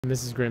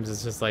Mrs. Grimm's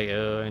is just like,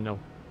 I know.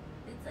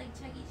 It's like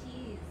Chuck E.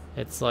 Cheese.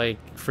 It's like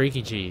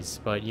Freaky Cheese,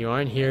 but you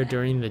aren't here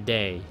during the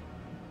day.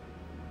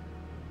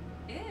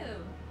 Ew.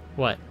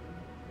 What?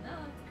 No,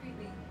 it's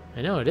creepy.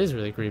 I know, it is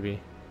really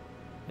creepy.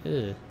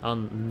 Ugh.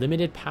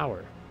 Unlimited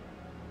power.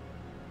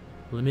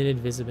 Limited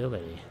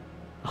visibility.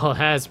 Oh,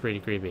 that's pretty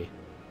creepy.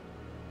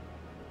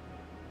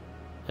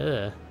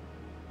 Ugh.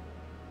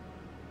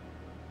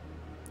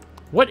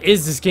 What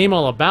is this game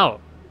all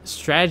about?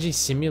 Strategy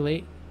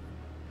simulate?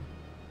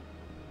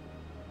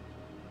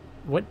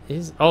 What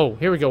is... Oh,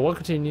 here we go.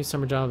 Welcome to your new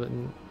summer job.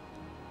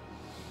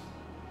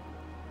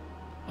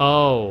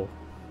 Oh.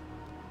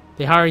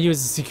 They hire you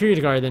as a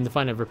security guard, then to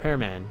find a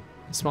repairman.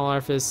 A small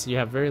office, you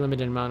have very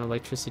limited amount of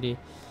electricity.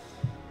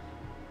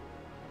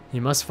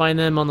 You must find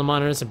them on the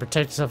monitors and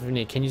protect yourself if you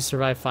need. Can you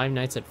survive 5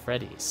 nights at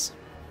Freddy's?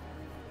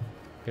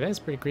 Okay, that's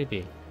pretty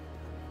creepy.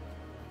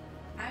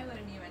 I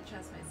wouldn't even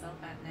trust myself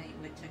at night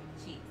with Chuck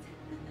E. Cheese.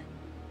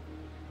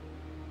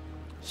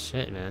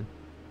 Shit, man.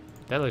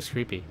 That looks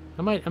creepy.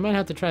 I might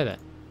have to try that.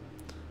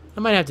 I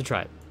might have to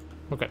try it.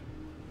 Okay.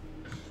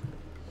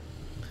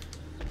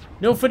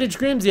 No footage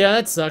Grims? Yeah,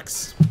 that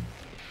sucks.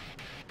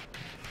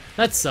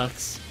 That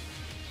sucks.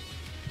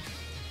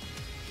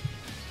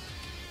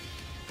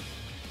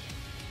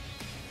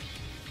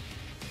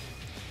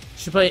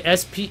 Should play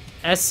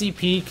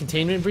SCP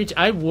Containment Breach?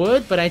 I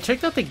would, but I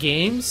checked out the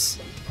games.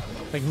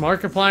 Like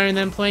Markiplier and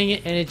them playing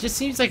it, and it just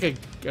seems like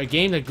a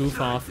game to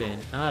goof off in.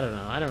 I don't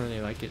know. I don't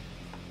really like it.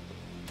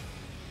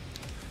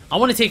 I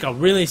want to take a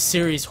really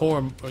serious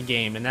horror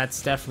game, and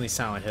that's definitely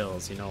Silent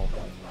Hills, you know.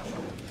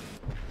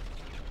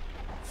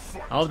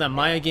 I hope that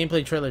Maya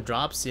gameplay trailer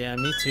drops. Yeah,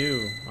 me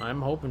too.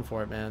 I'm hoping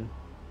for it, man.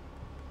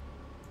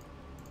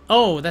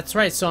 Oh, that's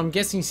right. So I'm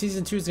guessing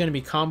Season 2 is going to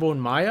be Combo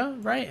and Maya,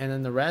 right? And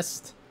then the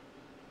rest...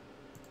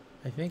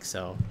 I think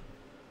so.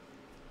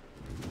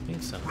 I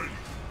think so.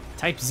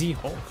 Type Z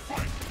Hulk.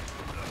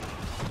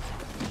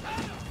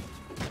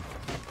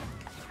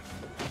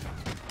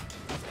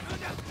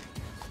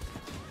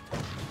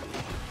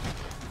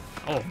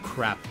 Oh,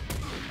 crap.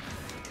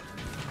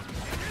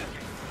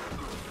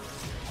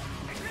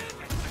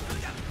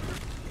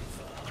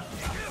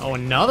 Oh,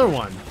 another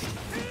one.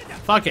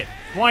 Fuck it.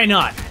 Why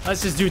not?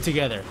 Let's just do it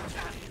together.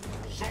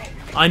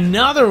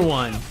 Another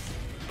one.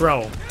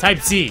 Bro, type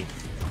Z.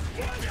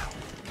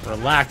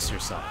 Relax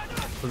yourself.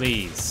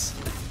 Please.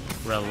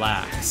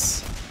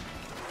 Relax.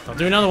 I'll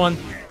do another one.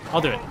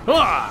 I'll do it.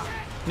 Ah!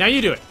 Now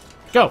you do it.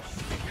 Go.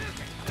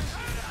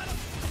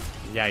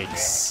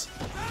 Yikes.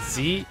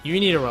 Z, you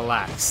need to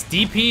relax.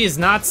 DP is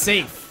not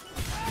safe.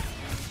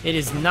 It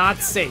is not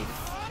safe.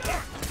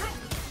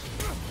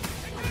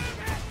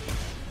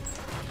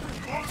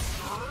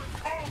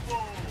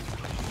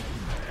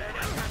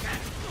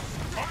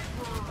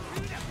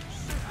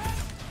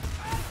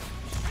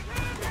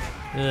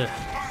 Ugh.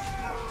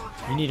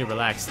 You need to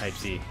relax, Type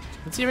Z.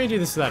 Let's see if I can do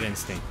this without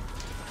instinct.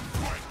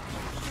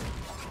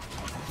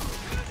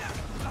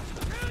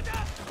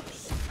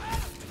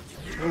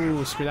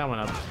 Ooh, screw that one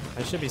up.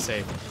 I should be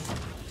safe.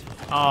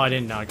 Oh, I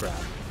did not grab.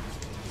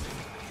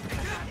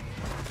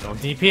 Don't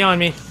DP on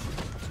me.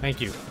 Thank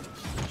you.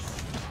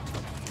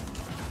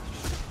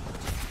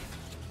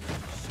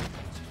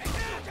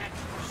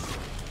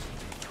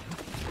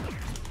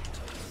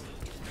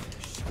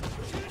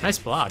 Nice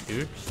block,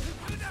 dude.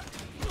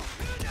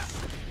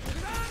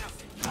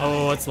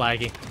 Oh, it's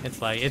laggy. It's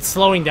laggy. It's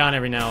slowing down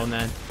every now and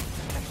then.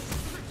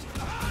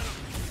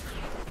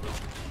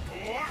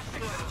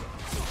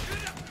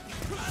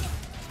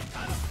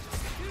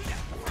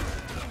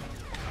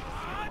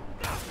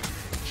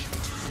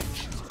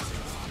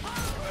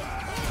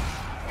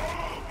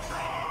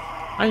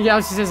 And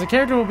Galaxy says the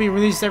character will be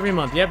released every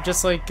month. Yep,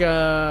 just like, you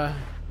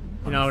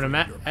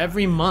know,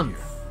 every month.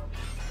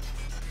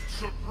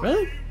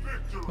 Really?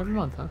 Every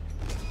month, huh?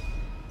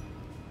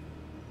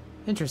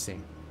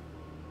 Interesting.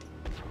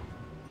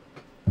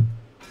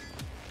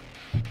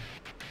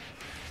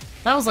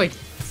 That was like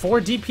 4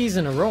 DPs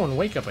in a row in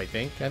Wake Up, I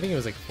think. I think it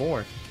was like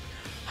 4.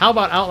 How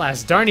about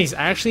Outlast? Darnies,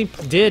 I actually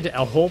did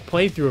a whole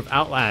playthrough of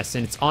Outlast,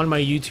 and it's on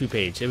my YouTube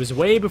page. It was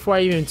way before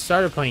I even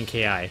started playing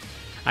KI.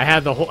 I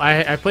had the whole.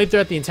 I played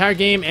throughout the entire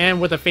game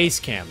and with a face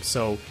cam,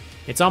 so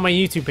it's on my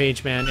YouTube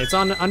page, man. It's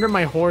on under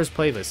my horrors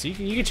playlist, so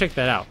you can check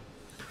that out.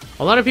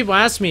 A lot of people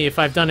ask me if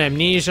I've done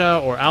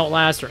Amnesia or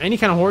Outlast or any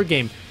kind of horror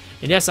game,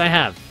 and yes, I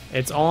have.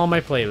 It's all on my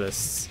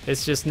playlists.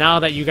 It's just now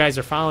that you guys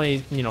are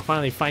finally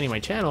finding my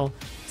channel,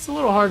 it's a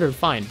little harder to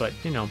find, but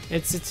you know,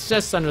 it's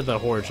just under the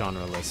horror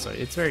genre list, so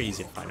it's very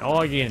easy to find.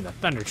 Oh, you're getting the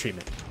thunder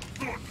treatment.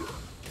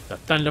 The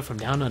thunder from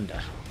down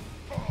under.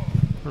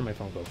 Where'd my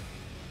phone go?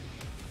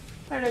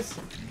 There it is.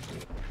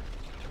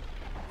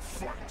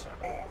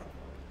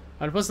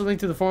 I'd post a link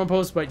to the forum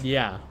post, but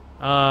yeah.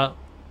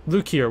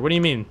 Luke here, what do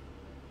you mean?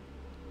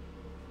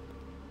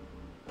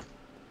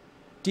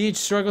 DH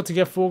struggled to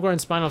get full gore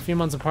and Spinal a few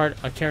months apart.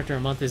 A character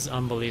a month is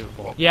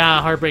unbelievable. Yeah,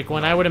 Heartbreak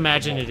 1, I would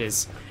imagine it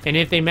is. And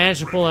if they manage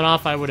to pull it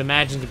off, I would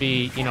imagine to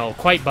be, you know,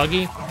 quite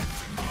buggy.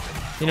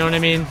 You know what I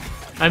mean?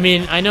 I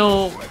mean, I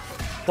know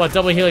But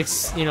Double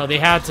Helix, you know, they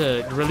had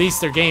to release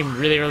their game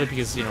really early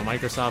because, you know,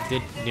 Microsoft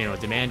did, you know,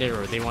 demand it,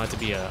 or they wanted it to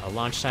be a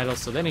launch title,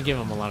 so they didn't give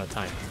them a lot of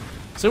time.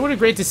 So it would have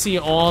been great to see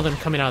all of them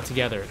coming out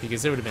together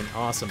because it would have been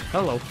awesome.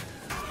 Hello.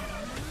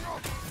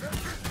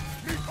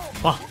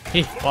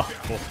 Is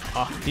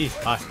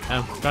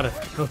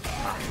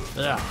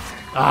that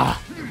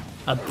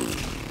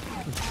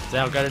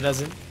how Gutter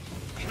does it?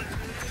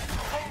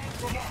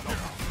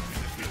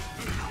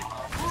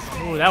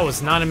 Ooh, that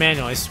was not a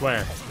manual, I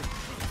swear.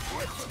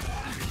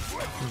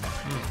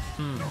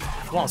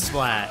 Wall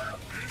splat.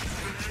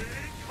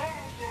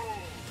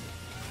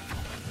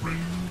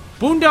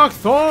 Boondock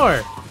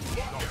Thor!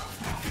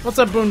 What's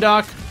up,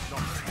 Boondock?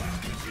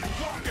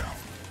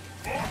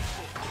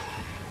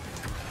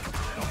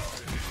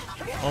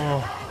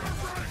 Oh.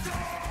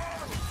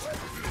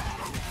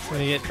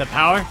 Gonna get the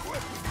power?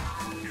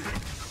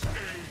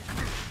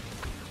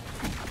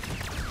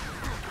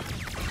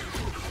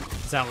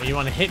 Is that what you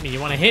want to hit me? You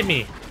want to hit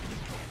me?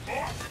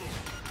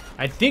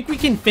 I think we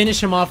can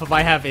finish him off if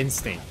I have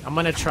instinct. I'm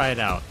gonna try it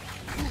out.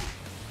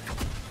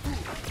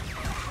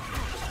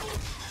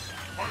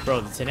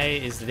 Bro,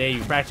 today is the day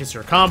you practice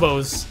your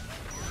combos.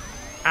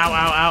 Ow, ow,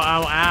 ow,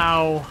 ow,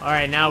 ow.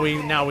 Alright, now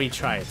we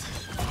try it.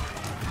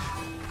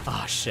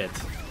 Oh shit.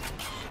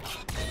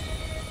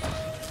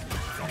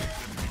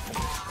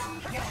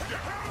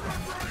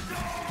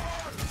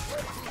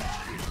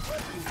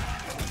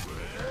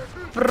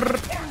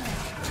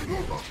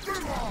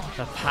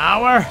 The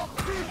power.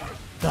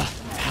 The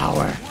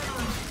power.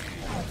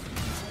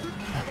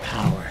 The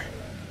power.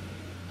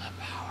 The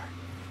power.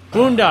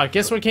 Boondock,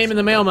 guess what came in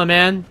the mail, my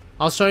man?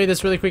 I'll show you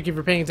this really quick if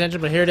you're paying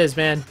attention, but here it is,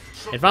 man.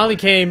 It finally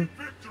came.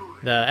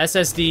 The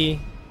SSD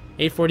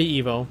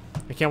 840 Evo.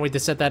 I can't wait to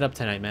set that up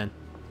tonight, man.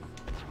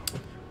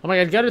 Oh my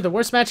god, Gutter, the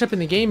worst matchup in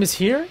the game is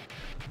here?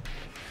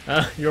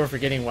 You're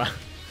forgetting, wow.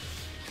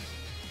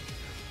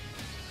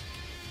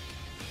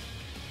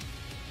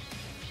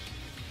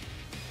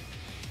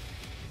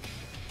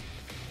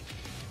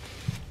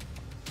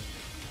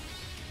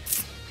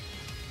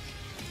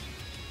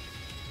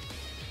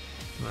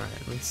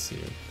 Alright, let's see.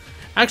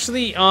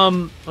 Actually,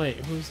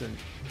 wait, who said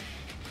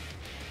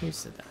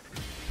that?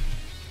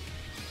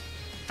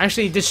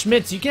 Actually, the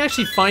Schmitz, you can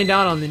actually find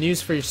out on the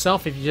news for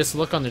yourself if you just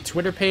look on the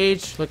Twitter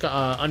page. Look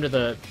under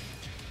the,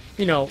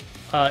 you know,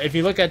 if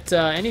you look at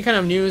any kind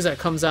of news that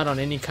comes out on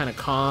any kind of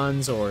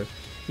cons, or,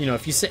 you know,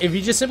 if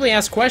you just simply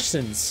ask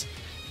questions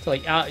to,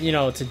 like, you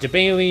know, to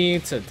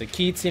DeBailey, to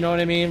Keats, you know what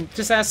I mean?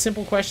 Just ask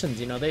simple questions.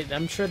 You know,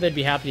 I'm sure they'd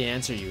be happy to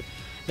answer you.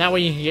 That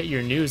way you can get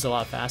your news a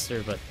lot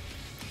faster. But,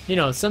 you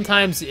know,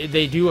 sometimes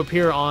they do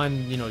appear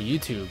on, you know,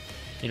 YouTube,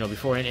 you know,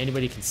 before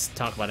anybody can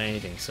talk about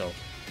anything. So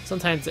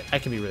sometimes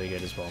that can be really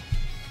good as well.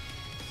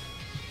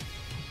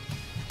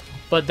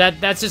 But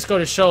that's just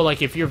going to show,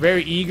 like, if you're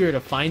very eager to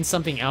find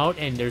something out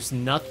and there's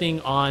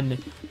nothing on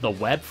the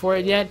web for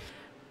it yet,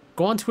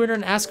 go on Twitter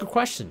and ask a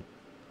question.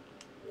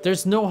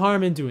 There's no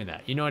harm in doing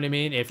that. You know what I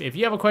mean? If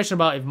you have a question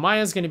about if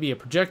Maya's going to be a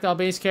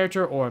projectile-based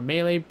character or a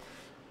melee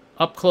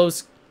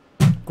up-close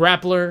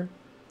grappler,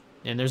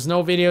 and there's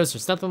no videos,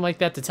 there's nothing like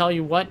that to tell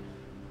you what,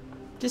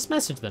 just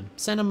message them.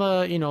 Send them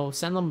a, you know,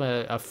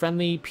 a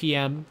friendly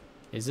PM.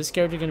 Is this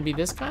character going to be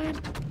this kind?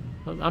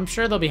 I'm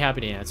sure they'll be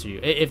happy to answer you.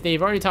 If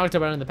they've already talked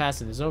about it in the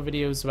past and there's no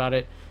videos about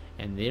it,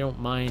 and they don't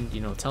mind,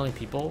 you know, telling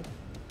people,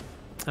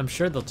 I'm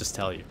sure they'll just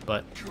tell you.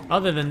 But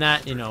other than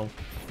that, you know,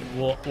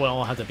 we'll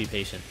all have to be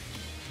patient.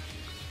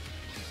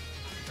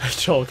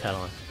 Troll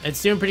Catalan.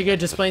 It's doing pretty good,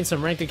 just playing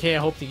some ranked decay. I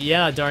hope that,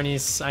 yeah,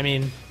 Darnies, I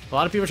mean, a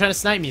lot of people are trying to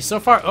snipe me. So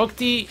far,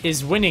 Okti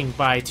is winning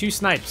by 2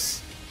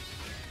 snipes.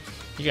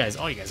 You guys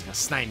are gonna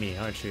snipe me,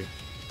 aren't you?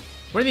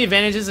 What are the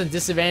advantages and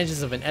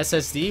disadvantages of an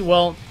SSD?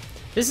 Well,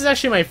 this is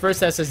actually my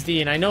first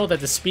SSD, and I know that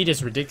the speed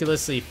is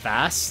ridiculously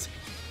fast.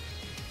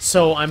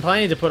 So I'm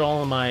planning to put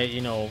all of my,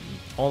 you know,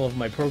 all of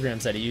my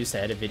programs that I use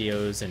to edit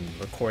videos and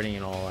recording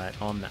and all that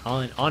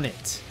on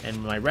it.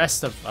 And my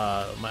rest of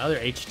my other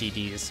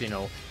HDDs, you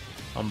know,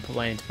 I'm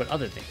planning to put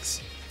other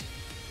things.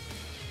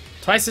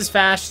 Twice as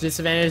fast,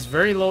 disadvantage,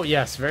 very low,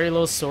 yes, very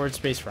low storage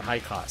space for high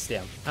cost,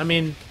 yeah. I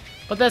mean,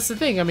 but that's the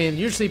thing, I mean,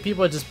 usually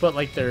people just put,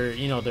 like, their,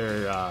 you know,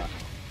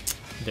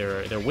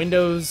 their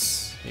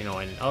Windows, you know,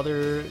 and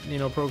other, you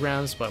know,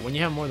 programs, but when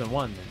you have more than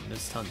one, then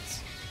there's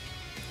tons.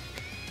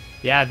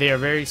 Yeah, they are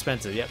very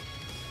expensive, yep.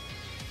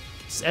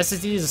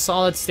 SSD is a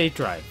solid state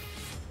drive.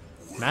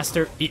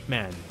 Master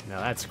Ipman, now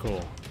that's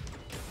cool.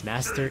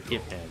 Master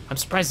Ipman. I'm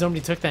surprised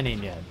nobody took that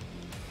name yet.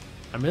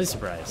 I'm really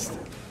surprised.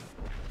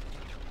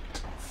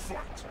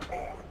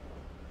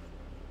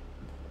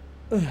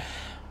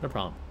 No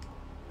problem.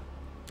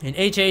 And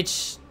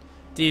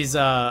HDD's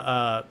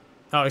oh,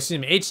 excuse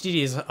me,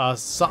 HDD is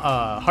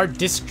a hard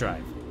disk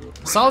drive.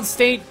 Solid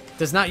state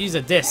does not use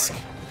a disk.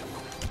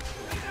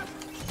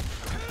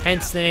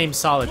 Hence the name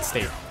Solid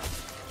State.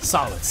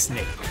 Solid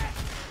Snake.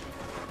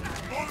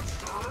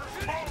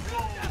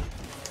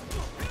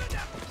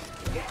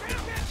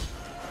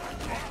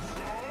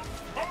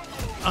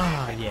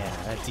 Ah, yeah,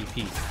 that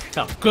DP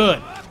felt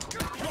good.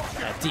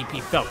 That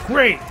DP felt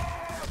great.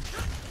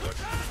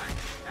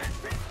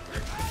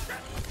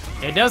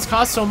 It does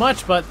cost so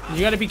much, but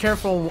you gotta be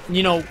careful,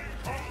 you know,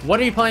 what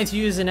are you planning to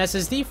use an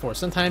SSD for?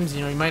 Sometimes,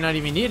 you know, you might not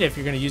even need it if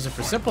you're gonna use it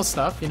for simple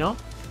stuff, you know?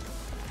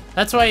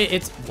 That's why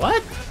it's,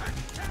 what?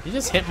 You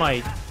just hit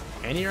my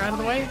anti-air out of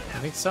the way? I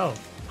think so.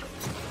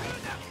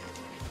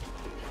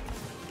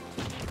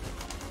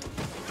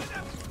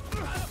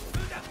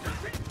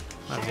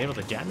 I was able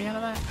to jab me out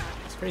of that?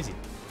 It's crazy.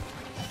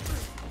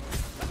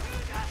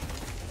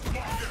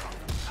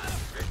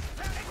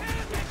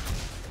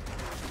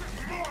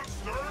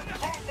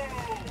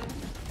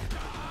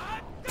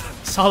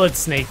 Solid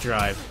snake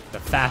drive. The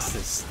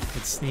fastest.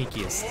 It's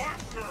sneakiest.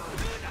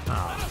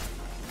 Oh.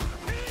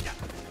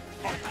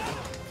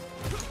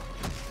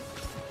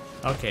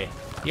 Okay.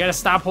 You gotta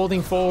stop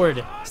holding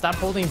forward. Stop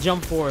holding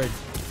jump forward.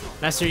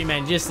 Master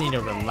E-Man, you just need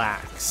to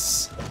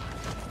relax.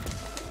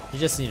 You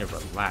just need to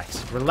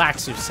relax.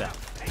 Relax yourself.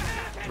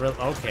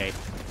 Okay.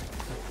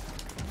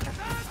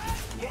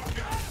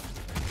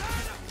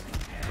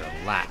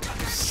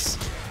 Relax.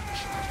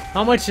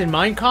 How much did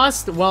mine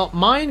cost? Well,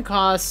 mine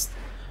cost,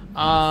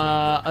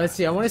 let's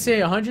see, I want to say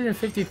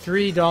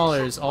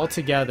 $153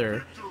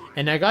 altogether.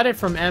 And I got it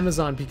from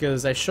Amazon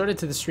because I showed it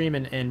to the stream,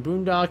 and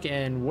Boondock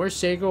and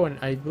Worst Jago and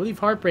I believe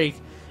Heartbreak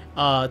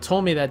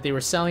told me that they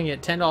were selling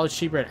it $10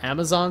 cheaper at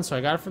Amazon, so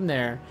I got it from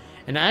there.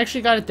 And I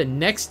actually got it the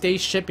next day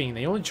shipping.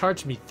 They only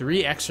charged me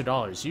 $3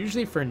 extra.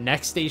 Usually for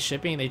next day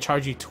shipping, they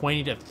charge you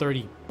 20 to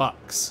 30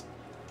 bucks.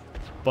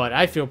 But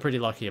I feel pretty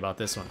lucky about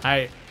this one.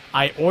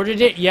 I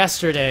ordered it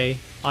yesterday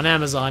on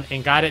Amazon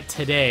and got it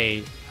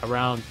today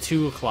around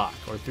 2 o'clock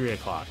or 3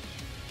 o'clock.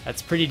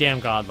 That's pretty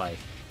damn godlike.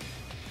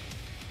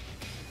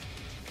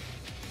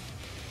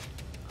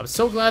 I'm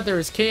so glad there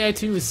is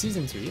KI2 with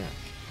Season 2, yeah.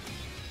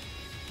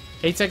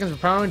 8 seconds for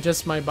power,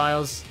 just my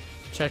BIOS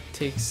check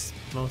takes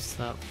most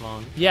that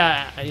long.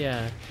 Yeah,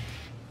 yeah.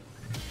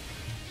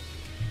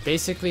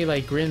 Basically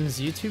like Grimm's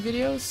YouTube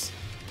videos?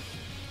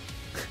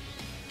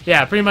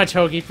 Yeah, pretty much,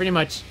 Hoagie, pretty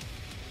much.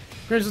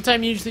 Grimm's, what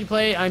time you usually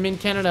play? I'm in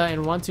Canada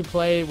and want to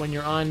play when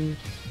you're on.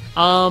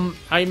 I'm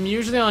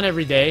usually on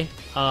every day.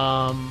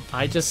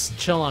 I just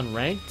chill on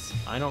ranked.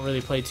 I don't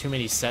really play too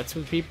many sets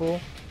with people.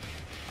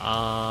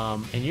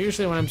 And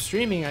usually when I'm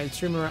streaming, I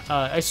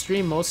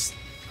stream most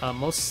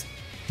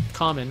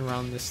common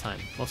around this time,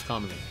 most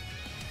commonly.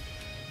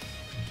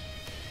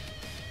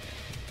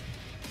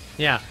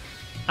 Yeah,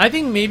 I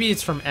think maybe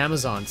it's from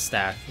Amazon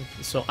stack.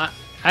 So I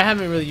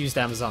haven't really used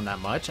Amazon that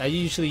much. I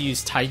usually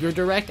use Tiger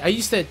Direct. I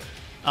used to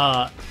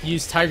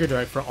use Tiger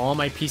Direct for all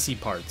my PC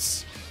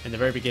parts in the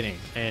very beginning,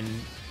 and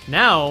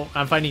now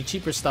I'm finding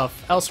cheaper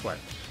stuff elsewhere.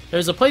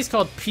 There's a place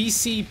called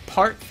PC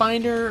Part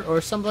Finder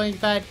or something like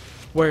that,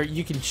 where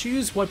you can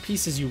choose what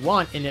pieces you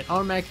want, and it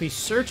automatically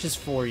searches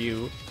for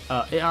you.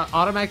 It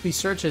automatically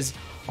searches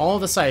all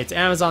the sites: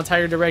 Amazon,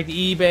 Tiger Direct,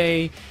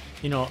 eBay,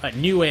 you know,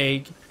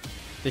 Newegg,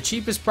 the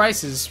cheapest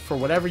prices for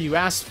whatever you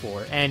asked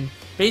for, and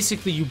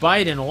basically you buy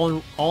it in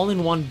all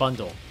in one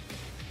bundle.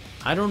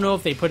 I don't know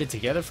if they put it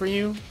together for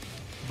you,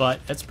 but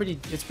it's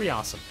pretty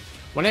awesome.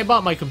 When I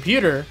bought my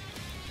computer,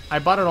 I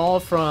bought it all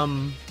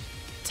from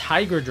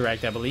Tiger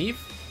Direct, I believe,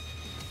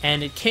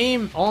 and it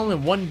came all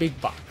in one big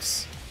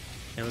box.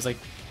 And it was like,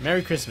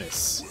 Merry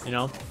Christmas, you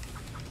know?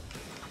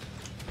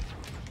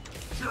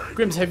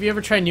 Grims, have you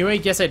ever tried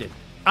Newegg? Yes, I did.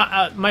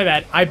 My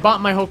bad. I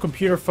bought my whole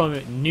computer from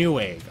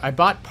Newegg. I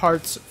bought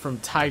parts from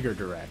Tiger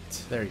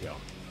Direct. There you go.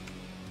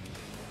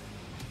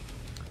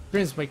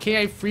 Grims, my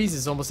KI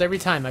freezes almost every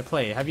time I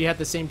play. Have you had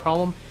the same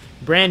problem?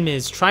 Brand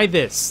Miz, try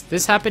this.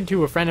 This happened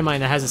to a friend of mine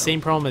that has the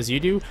same problem as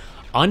you do.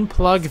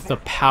 Unplug the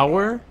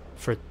power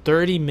for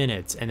 30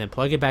 minutes and then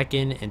plug it back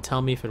in and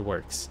tell me if it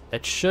works.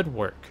 That should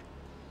work.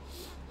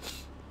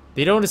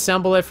 They don't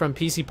assemble it from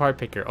PC Part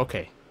Picker.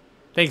 Okay.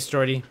 Thanks,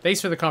 Jordy.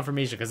 Thanks for the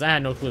confirmation, because I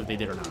had no clue if they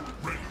did or not.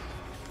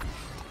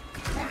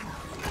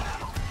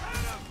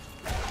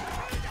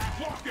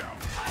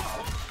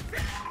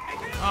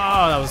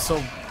 Oh, that was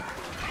so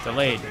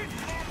delayed.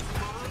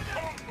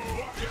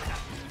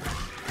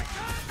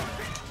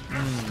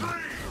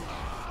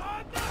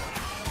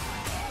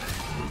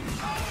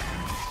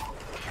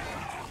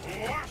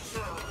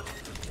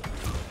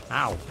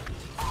 Ow.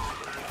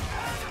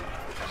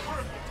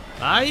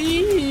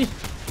 Aye.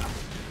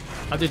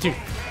 I'll do two.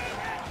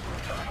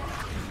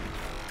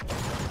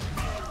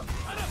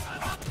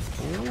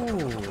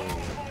 Ooh.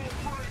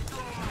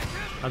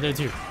 I'll do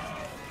two.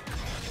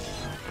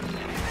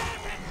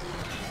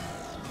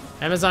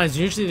 Amazon is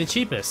usually the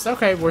cheapest.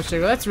 Okay,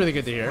 that's really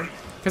good to hear.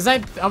 Because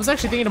I was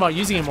actually thinking about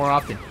using it more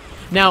often.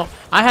 Now,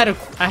 I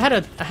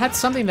had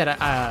something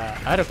that I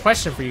had a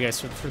question for you guys,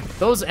 for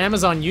those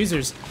Amazon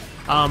users.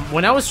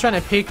 When I was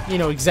trying to pick, you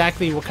know,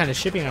 exactly what kind of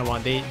shipping I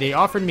want, they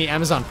offered me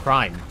Amazon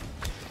Prime.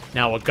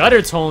 Now, what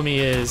Gutter told me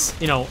is,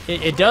 you know,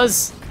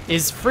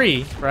 is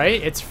free, right?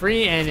 It's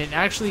free, and it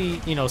actually,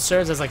 you know,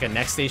 serves as like a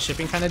next day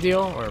shipping kind of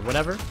deal or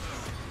whatever.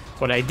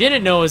 What I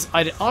didn't know is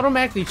it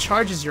automatically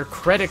charges your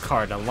credit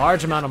card a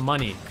large amount of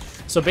money.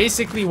 So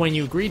basically, when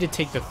you agree to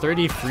take the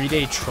 30 free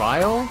day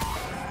trial,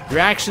 you're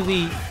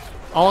actually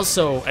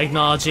also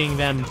acknowledging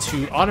them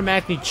to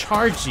automatically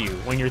charge you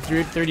when your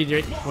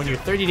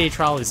 30-day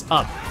trial is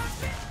up.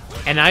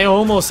 And I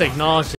almost acknowledged